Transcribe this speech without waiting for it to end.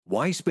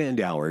Why spend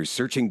hours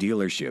searching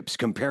dealerships,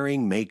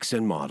 comparing makes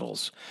and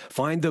models?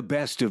 Find the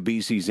best of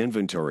BC's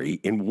inventory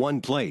in one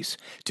place,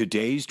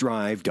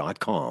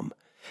 todaysdrive.com.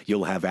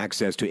 You'll have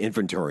access to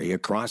inventory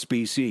across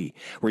BC,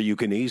 where you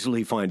can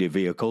easily find a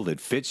vehicle that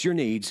fits your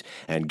needs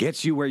and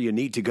gets you where you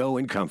need to go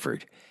in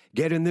comfort.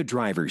 Get in the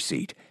driver's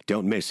seat.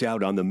 Don't miss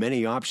out on the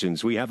many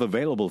options we have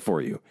available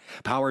for you.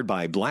 Powered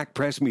by Black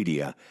Press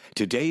Media,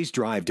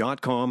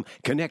 todaysdrive.com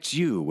connects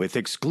you with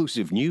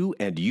exclusive new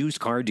and used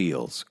car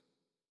deals.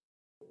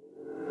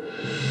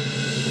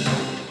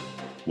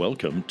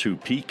 Welcome to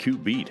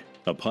PQ Beat,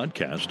 a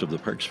podcast of the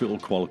Parksville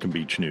Qualicum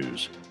Beach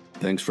News.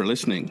 Thanks for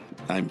listening.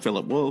 I'm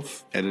Philip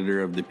Wolf,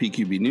 editor of the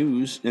PQB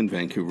News and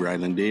Vancouver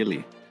Island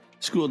Daily.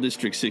 School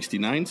District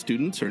 69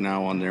 students are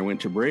now on their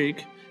winter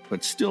break,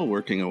 but still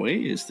working away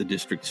is the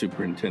district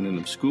superintendent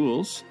of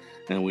schools,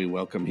 and we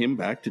welcome him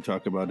back to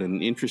talk about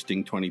an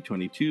interesting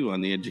 2022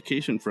 on the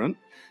education front.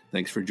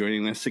 Thanks for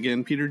joining us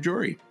again, Peter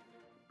Jory.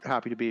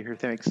 Happy to be here.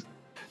 Thanks.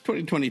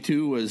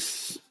 2022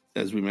 was,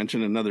 as we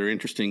mentioned, another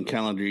interesting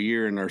calendar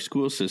year in our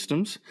school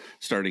systems,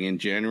 starting in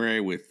January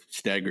with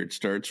staggered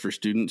starts for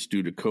students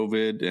due to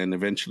COVID and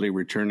eventually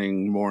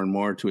returning more and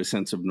more to a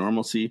sense of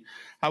normalcy.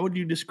 How would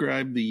you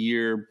describe the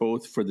year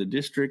both for the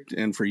district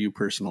and for you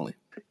personally?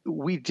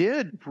 We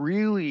did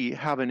really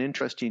have an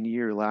interesting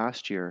year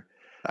last year.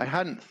 I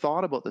hadn't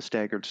thought about the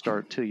staggered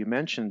start till you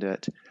mentioned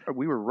it.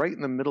 We were right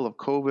in the middle of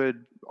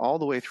COVID all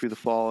the way through the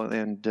fall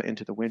and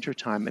into the winter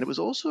time. And it was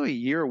also a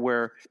year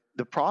where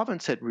the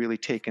province had really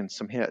taken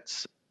some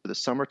hits. The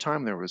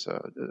summertime, there was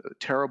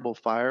terrible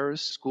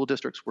fires. School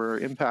districts were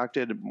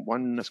impacted.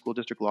 One school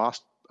district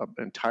lost an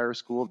entire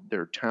school.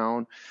 Their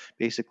town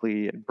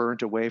basically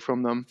burnt away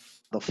from them.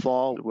 The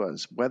fall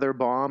was weather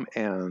bomb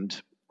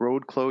and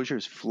road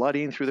closures,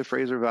 flooding through the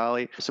Fraser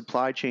Valley,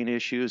 supply chain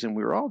issues, and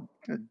we were all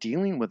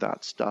dealing with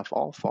that stuff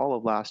all fall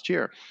of last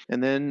year.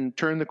 And then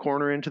turned the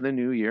corner into the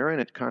new year,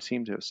 and it kind of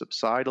seemed to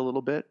subside a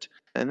little bit.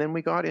 And then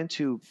we got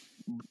into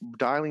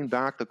dialing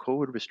back the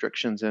COVID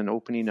restrictions and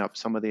opening up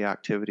some of the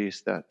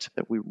activities that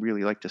we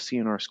really like to see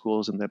in our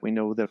schools and that we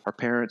know that our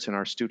parents and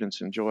our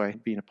students enjoy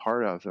being a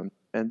part of.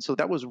 And so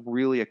that was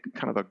really a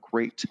kind of a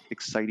great,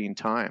 exciting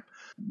time.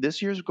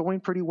 This year's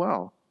going pretty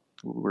well.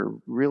 We're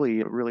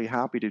really, really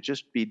happy to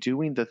just be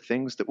doing the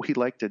things that we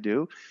like to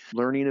do,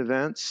 learning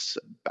events,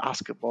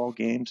 basketball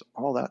games,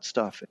 all that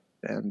stuff.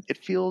 And it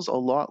feels a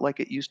lot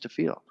like it used to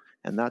feel,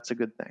 and that's a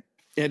good thing.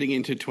 Heading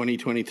into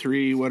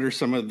 2023, what are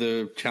some of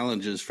the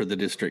challenges for the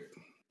district?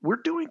 We're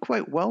doing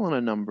quite well on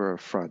a number of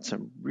fronts.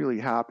 I'm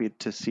really happy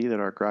to see that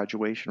our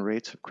graduation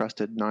rates have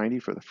crested 90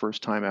 for the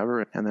first time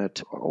ever, and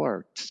that all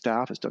our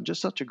staff has done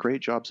just such a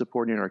great job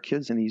supporting our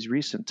kids in these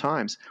recent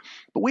times.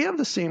 But we have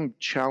the same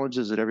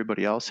challenges that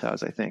everybody else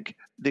has, I think.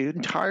 The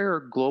entire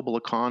global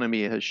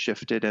economy has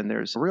shifted, and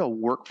there's a real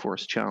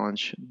workforce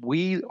challenge.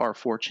 We are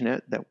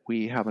fortunate that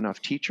we have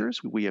enough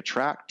teachers. We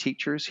attract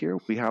teachers here.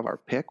 We have our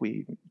pick.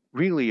 We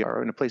really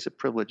are in a place of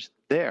privilege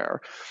there.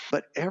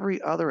 But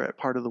every other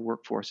part of the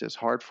workforce is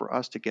hard for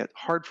us to get,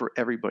 hard for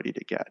everybody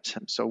to get.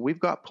 So we've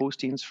got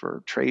postings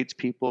for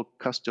tradespeople,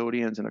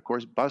 custodians, and of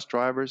course, bus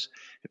drivers.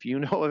 If you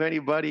know of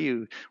anybody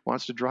who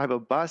wants to drive a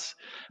bus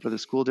for the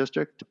school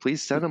district,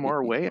 please send them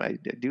our way. I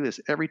do this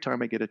every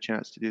time I get a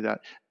chance to do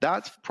that.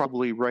 That's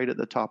probably right at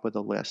the top of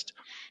the list.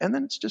 And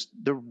then it's just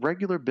the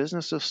regular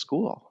business of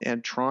school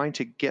and trying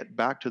to get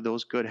back to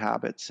those good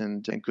habits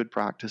and good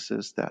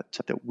practices that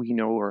we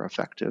know are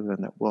effective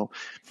and that will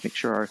make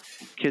sure our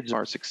kids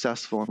are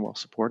successful and well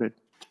supported.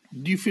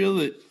 Do you feel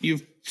that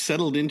you've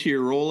settled into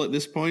your role at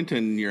this point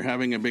and you're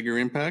having a bigger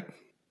impact?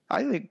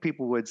 I think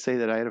people would say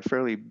that I had a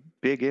fairly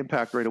big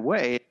impact right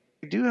away.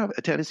 I do have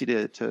a tendency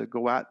to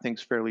go at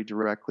things fairly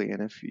directly.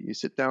 And if you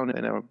sit down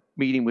in a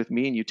meeting with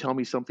me and you tell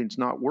me something's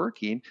not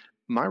working,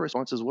 my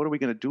response is, what are we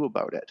going to do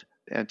about it?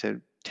 And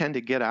to tend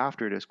to get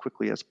after it as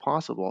quickly as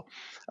possible.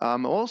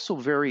 I'm also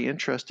very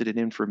interested in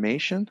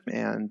information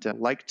and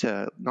like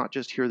to not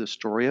just hear the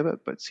story of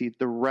it, but see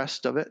the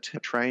rest of it,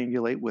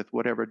 triangulate with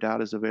whatever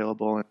data is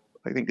available. And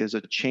I think there's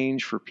a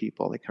change for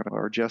people. They kind of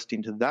are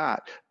adjusting to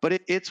that.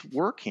 But it's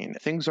working.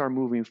 Things are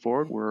moving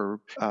forward. We're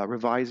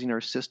revising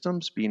our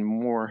systems, being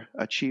more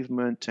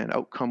achievement and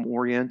outcome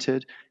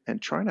oriented,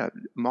 and trying to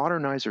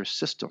modernize our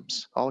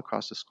systems all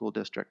across the school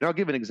district. And I'll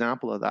give an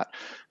example of that.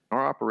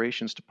 Our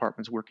operations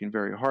department's working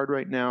very hard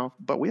right now,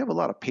 but we have a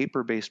lot of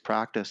paper-based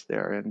practice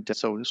there. And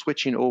so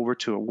switching over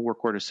to a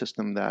work order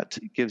system that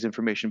gives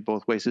information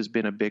both ways has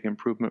been a big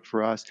improvement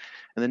for us.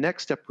 And the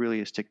next step really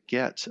is to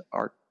get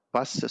our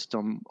bus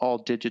system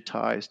all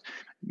digitized,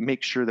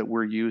 make sure that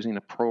we're using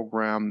a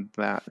program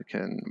that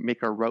can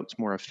make our routes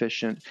more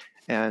efficient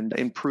and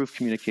improve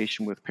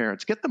communication with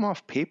parents. Get them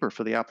off paper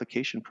for the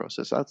application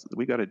process.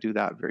 We got to do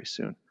that very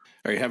soon.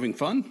 Are you having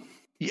fun?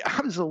 Yeah,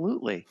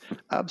 absolutely.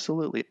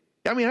 Absolutely.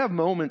 I mean, I have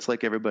moments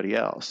like everybody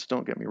else,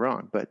 don't get me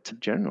wrong, but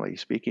generally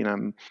speaking,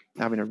 I'm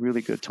having a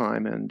really good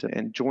time and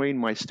enjoying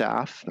my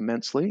staff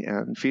immensely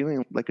and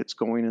feeling like it's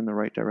going in the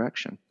right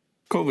direction.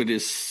 COVID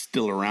is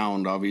still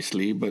around,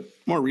 obviously, but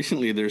more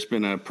recently there's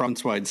been a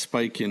province-wide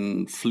spike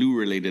in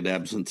flu-related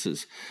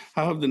absences.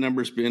 How have the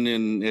numbers been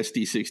in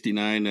SD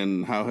 69,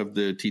 and how have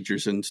the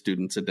teachers and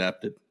students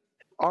adapted?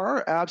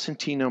 Our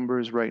absentee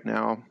numbers right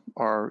now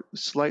are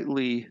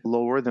slightly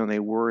lower than they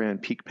were in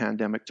peak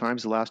pandemic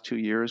times. The last 2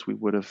 years, we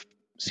would have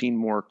seen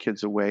more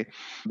kids away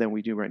than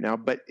we do right now,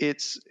 but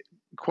it's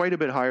quite a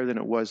bit higher than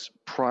it was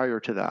prior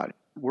to that.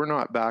 We're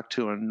not back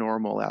to a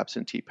normal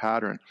absentee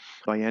pattern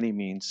by any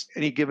means.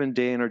 Any given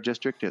day in our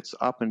district, it's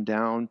up and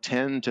down.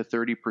 10 to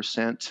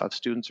 30% of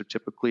students are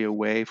typically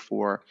away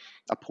for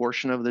a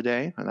portion of the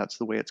day, and that's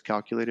the way it's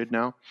calculated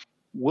now.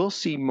 We'll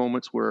see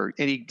moments where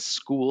any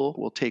school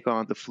will take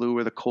on the flu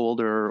or the cold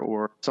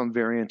or some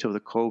variant of the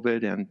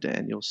COVID,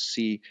 and you'll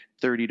see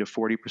 30 to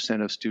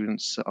 40% of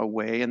students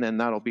away, and then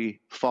that'll be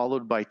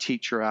followed by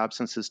teacher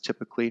absences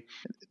typically.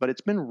 But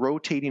it's been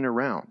rotating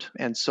around.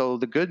 And so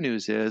the good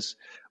news is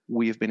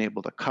we've been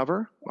able to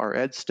cover. Our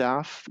ed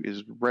staff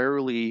is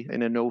rarely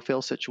in a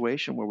no-fail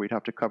situation where we'd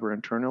have to cover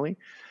internally.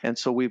 And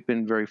so we've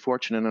been very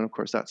fortunate. And of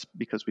course, that's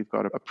because we've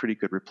got a pretty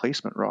good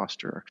replacement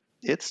roster.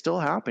 It's still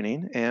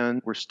happening,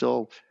 and we're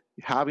still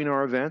having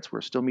our events.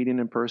 We're still meeting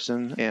in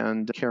person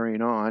and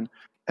carrying on.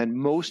 And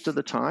most of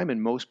the time, in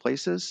most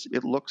places,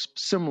 it looks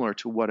similar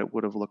to what it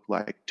would have looked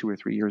like 2 or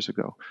 3 years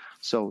ago.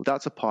 So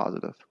that's a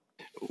positive.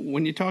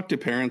 When you talk to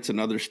parents and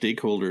other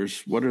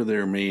stakeholders, what are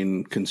their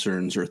main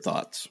concerns or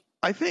thoughts?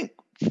 I think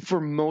for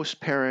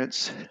most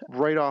parents,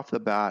 right off the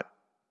bat,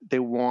 they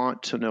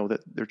want to know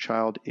that their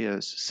child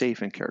is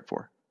safe and cared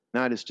for.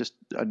 That is just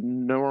a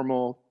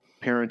normal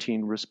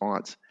parenting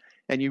response.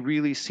 And you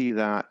really see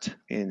that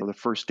in the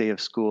first day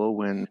of school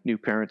when new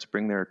parents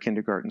bring their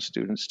kindergarten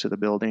students to the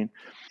building.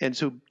 And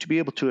so to be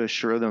able to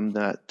assure them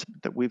that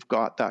we've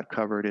got that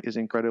covered is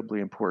incredibly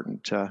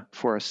important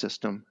for our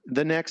system.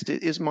 The next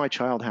is my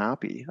child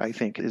happy, I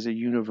think, is a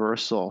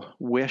universal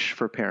wish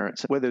for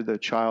parents, whether the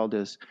child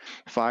is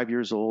 5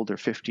 years old or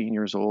 15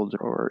 years old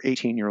or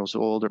 18 years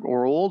old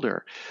or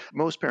older.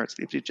 Most parents,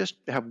 if you just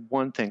have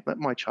one thing, let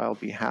my child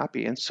be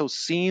happy. And so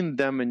seeing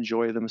them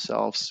enjoy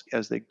themselves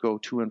as they go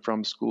to and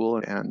from school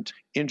and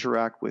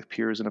interact with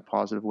peers in a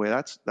positive way,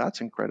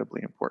 that's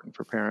incredibly important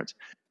for parents.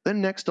 Then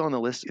next on the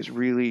list is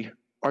really,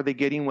 are they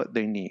getting what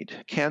they need?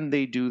 Can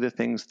they do the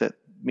things that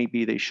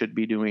maybe they should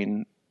be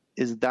doing?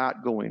 Is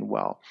that going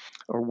well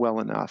or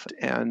well enough?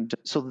 And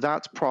so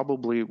that's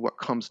probably what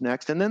comes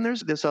next. And then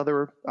there's this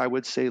other, I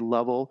would say,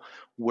 level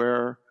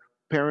where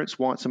parents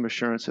want some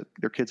assurance that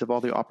their kids have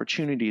all the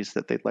opportunities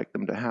that they'd like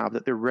them to have,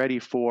 that they're ready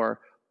for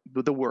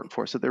the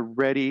workforce, that they're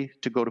ready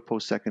to go to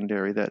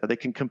post-secondary, that they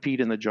can compete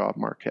in the job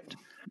market.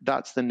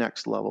 That's the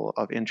next level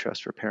of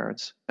interest for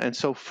parents. And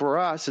so for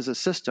us as a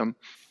system,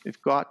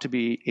 we've got to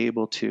be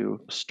able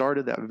to start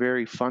at that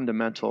very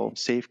fundamental,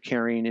 safe,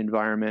 caring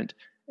environment,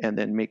 and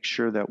then make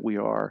sure that we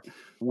are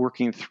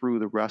working through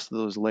the rest of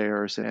those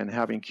layers and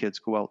having kids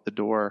go out the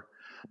door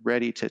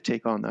ready to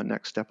take on that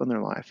next step in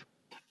their life.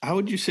 How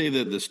would you say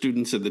that the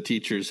students and the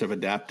teachers have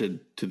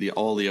adapted to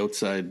all the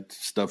outside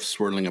stuff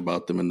swirling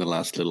about them in the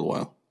last little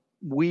while?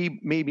 We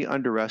maybe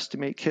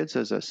underestimate kids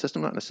as a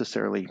system, not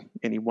necessarily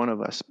any one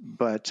of us,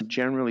 but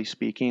generally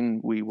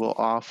speaking, we will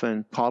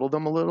often coddle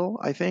them a little,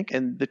 I think.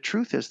 And the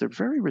truth is they're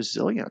very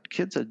resilient.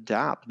 Kids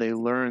adapt, they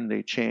learn,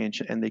 they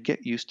change, and they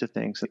get used to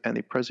things and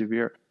they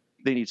persevere.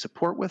 They need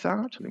support with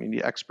that. They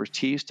need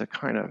expertise to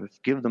kind of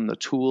give them the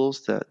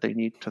tools that they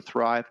need to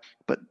thrive,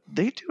 but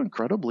they do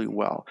incredibly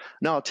well.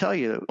 Now, I'll tell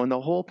you, when the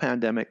whole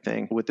pandemic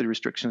thing with the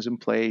restrictions in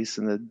place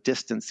and the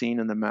distancing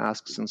and the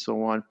masks and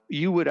so on,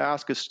 you would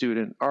ask a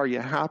student, are you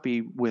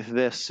happy with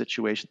this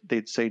situation?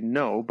 They'd say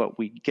no, but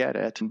we get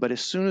it. But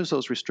as soon as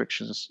those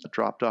restrictions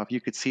dropped off, you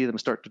could see them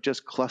start to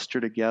just cluster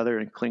together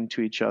and cling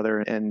to each other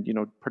and,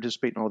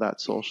 participate in all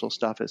that social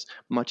stuff as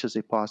much as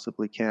they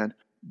possibly can.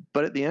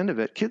 But at the end of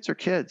it, kids are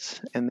kids,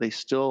 and they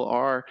still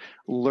are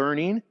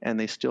learning, and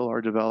they still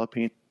are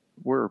developing.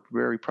 We're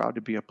very proud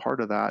to be a part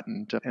of that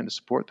and to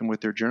support them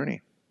with their journey.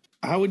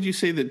 How would you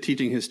say that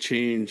teaching has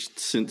changed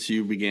since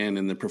you began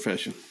in the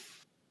profession?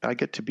 I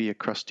get to be a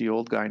crusty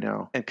old guy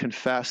now and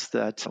confess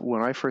that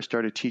when I first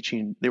started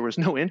teaching, there was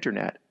no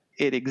internet.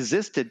 It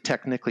existed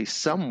technically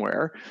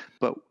somewhere,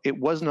 but it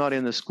was not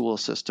in the school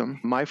system.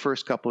 My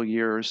first couple of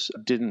years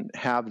didn't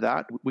have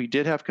that. We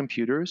did have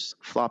computers,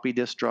 floppy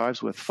disk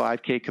drives with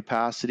 5K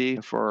capacity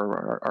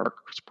for our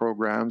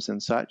programs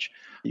and such.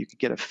 You could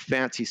get a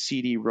fancy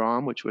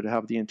CD-ROM, which would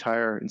have the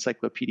entire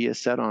encyclopedia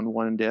set on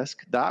one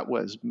disk. That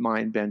was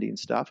mind-bending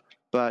stuff.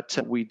 But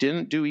we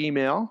didn't do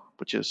email,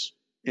 which is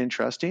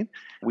interesting.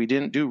 We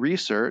didn't do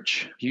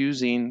research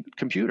using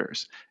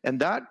computers.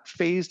 And that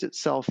phased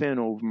itself in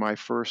over my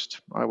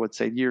first, I would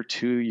say, year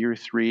 2, year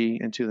 3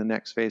 into the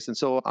next phase. And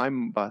so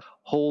I'm a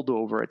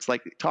holdover. It's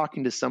like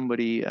talking to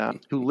somebody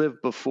who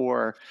lived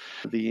before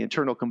the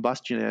internal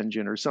combustion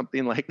engine or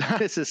something like that.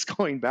 This is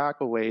going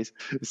back a ways,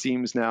 it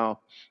seems now.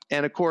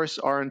 And of course,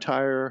 our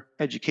entire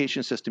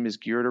education system is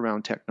geared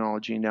around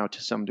technology now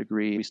to some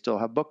degree. We still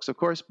have books, of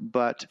course,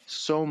 but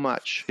so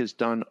much is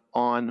done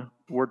on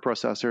word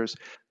processors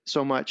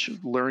So much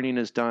learning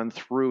is done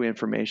through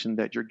information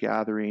that you're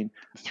gathering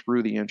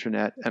through the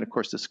internet. And of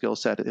course, the skill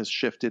set has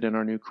shifted in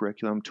our new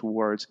curriculum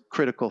towards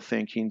critical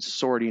thinking,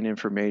 sorting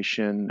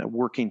information,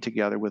 working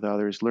together with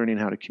others, learning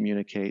how to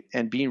communicate,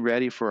 and being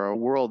ready for a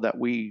world that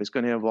is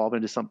going to evolve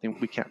into something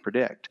we can't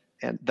predict.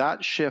 And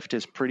that shift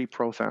is pretty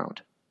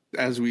profound.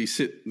 As we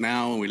sit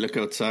now and we look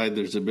outside,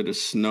 there's a bit of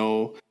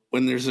snow.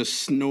 When there's a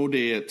snow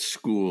day at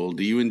school,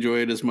 do you enjoy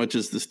it as much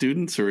as the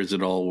students, or is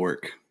it all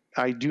work?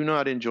 I do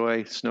not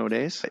enjoy snow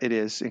days. It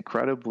is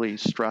incredibly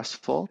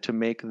stressful to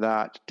make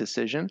that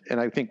decision. And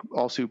I think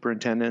all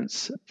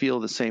superintendents feel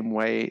the same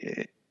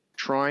way.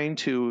 Trying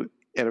to,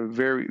 at a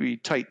very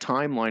tight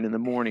timeline in the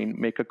morning,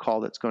 make a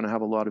call that's going to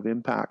have a lot of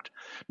impact,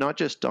 not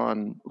just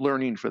on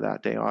learning for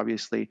that day,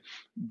 obviously,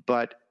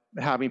 but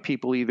having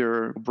people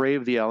either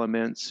brave the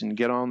elements and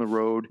get on the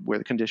road where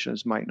the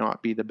conditions might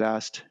not be the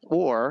best,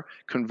 or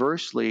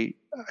conversely,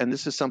 and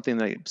this is something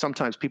that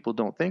sometimes people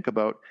don't think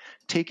about,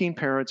 taking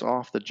parents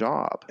off the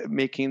job,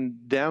 making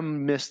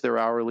them miss their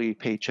hourly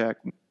paycheck,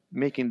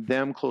 making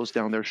them close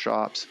down their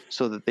shops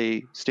so that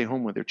they stay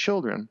home with their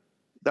children.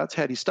 That's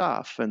heady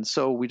stuff. And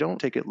so we don't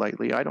take it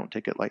lightly. I don't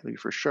take it lightly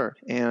for sure.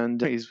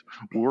 And he's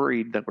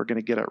worried that we're going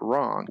to get it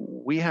wrong.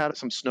 We had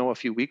some snow a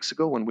few weeks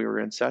ago when we were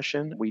in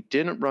session. We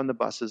didn't run the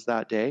buses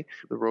that day.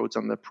 The roads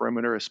on the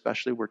perimeter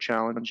especially were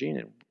challenging,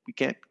 and we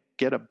can't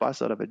get a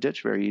bus out of a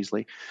ditch very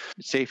easily.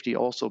 Safety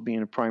also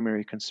being a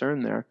primary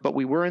concern there. But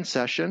we were in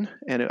session,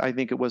 and I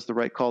think it was the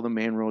right call. The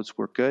main roads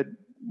were good.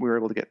 We were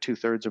able to get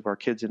 2/3 of our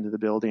kids into the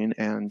building,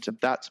 and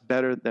that's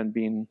better than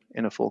being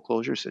in a full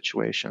closure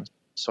situation.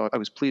 So I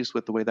was pleased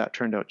with the way that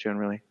turned out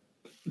generally.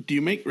 Do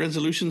you make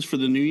resolutions for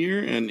the new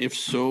year? And if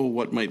so,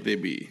 what might they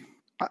be?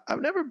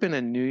 I've never been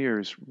a New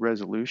Year's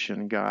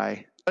resolution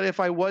guy. But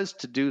if I was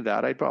to do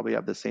that, I'd probably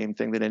have the same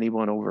thing that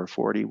anyone over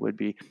 40 would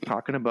be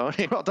talking about.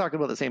 We're all talking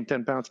about the same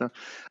 10 pounds now.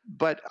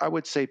 But I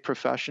would say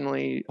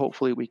professionally,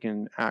 hopefully we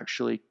can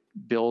actually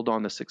build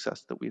on the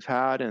success that we've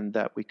had, and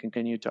that we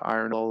continue to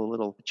iron all the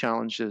little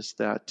challenges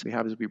that we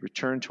have as we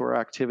return to our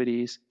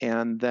activities,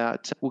 and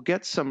that we'll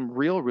get some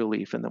real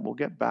relief, and then we'll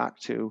get back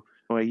to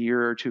a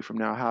year or two from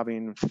now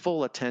having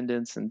full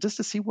attendance, and just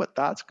to see what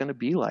that's going to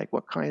be like,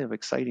 what kind of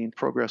exciting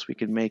progress we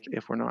can make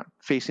if we're not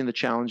facing the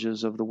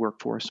challenges of the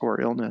workforce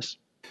or illness.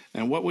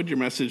 And what would your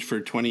message for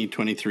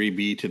 2023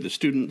 be to the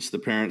students, the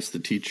parents, the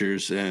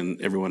teachers,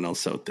 and everyone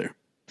else out there?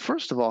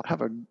 First of all,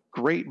 have a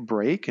great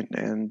break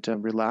and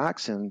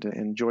relax and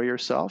enjoy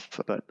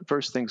yourself. But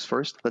first things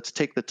first, let's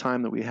take the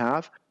time that we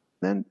have.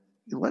 Then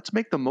let's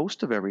make the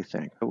most of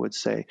everything, I would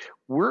say.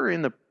 We're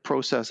in the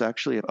process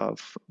actually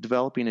of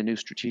developing a new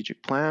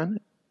strategic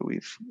plan.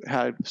 We've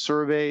had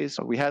surveys,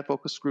 we had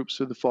focus groups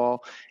through the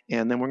fall,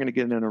 and then we're going to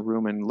get in a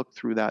room and look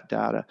through that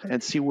data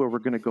and see where we're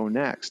going to go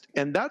next.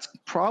 And that's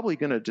probably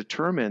going to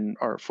determine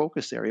our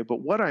focus area. But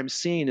what I'm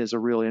seeing is a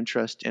real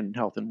interest in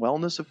health and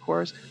wellness, of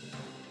course.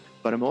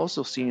 But I'm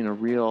also seeing a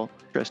real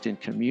interest in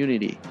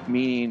community,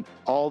 meaning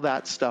all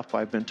that stuff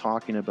I've been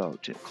talking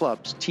about,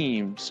 clubs,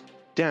 teams,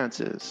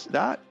 dances.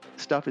 That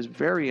stuff is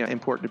very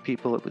important to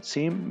people, it would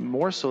seem,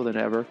 more so than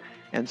ever.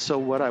 And so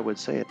what I would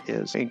say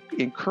is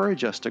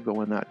encourage us to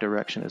go in that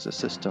direction as a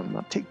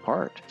system. Take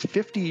part.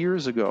 50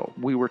 years ago,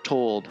 we were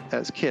told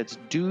as kids,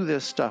 do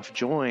this stuff,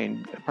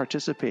 join,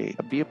 participate,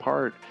 be a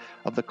part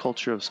of the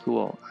culture of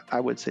school. I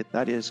would say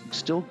that is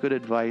still good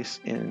advice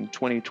in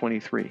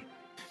 2023.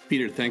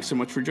 Peter, thanks so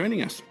much for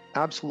joining us.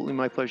 Absolutely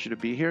my pleasure to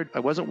be here.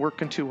 I wasn't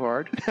working too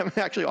hard. I'm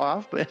actually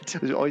off, but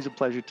it was always a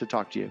pleasure to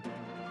talk to you.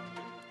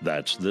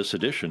 That's this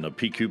edition of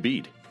PQ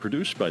Beat,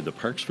 produced by the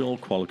Parksville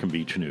Qualicum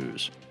Beach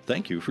News.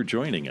 Thank you for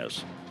joining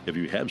us. If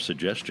you have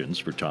suggestions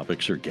for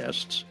topics or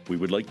guests, we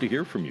would like to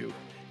hear from you.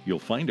 You'll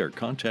find our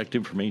contact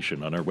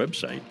information on our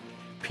website,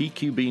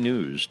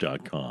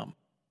 pqbnews.com.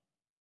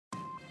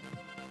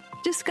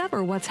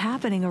 Discover what's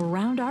happening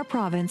around our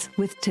province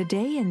with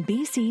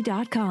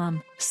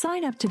todayinbc.com.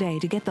 Sign up today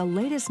to get the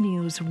latest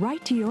news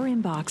right to your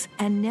inbox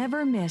and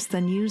never miss the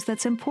news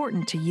that's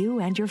important to you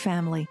and your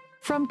family.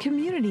 From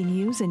community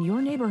news in your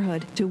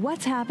neighborhood to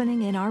what's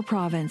happening in our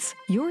province,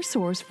 your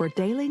source for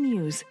daily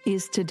news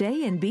is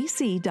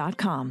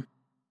todayinbc.com.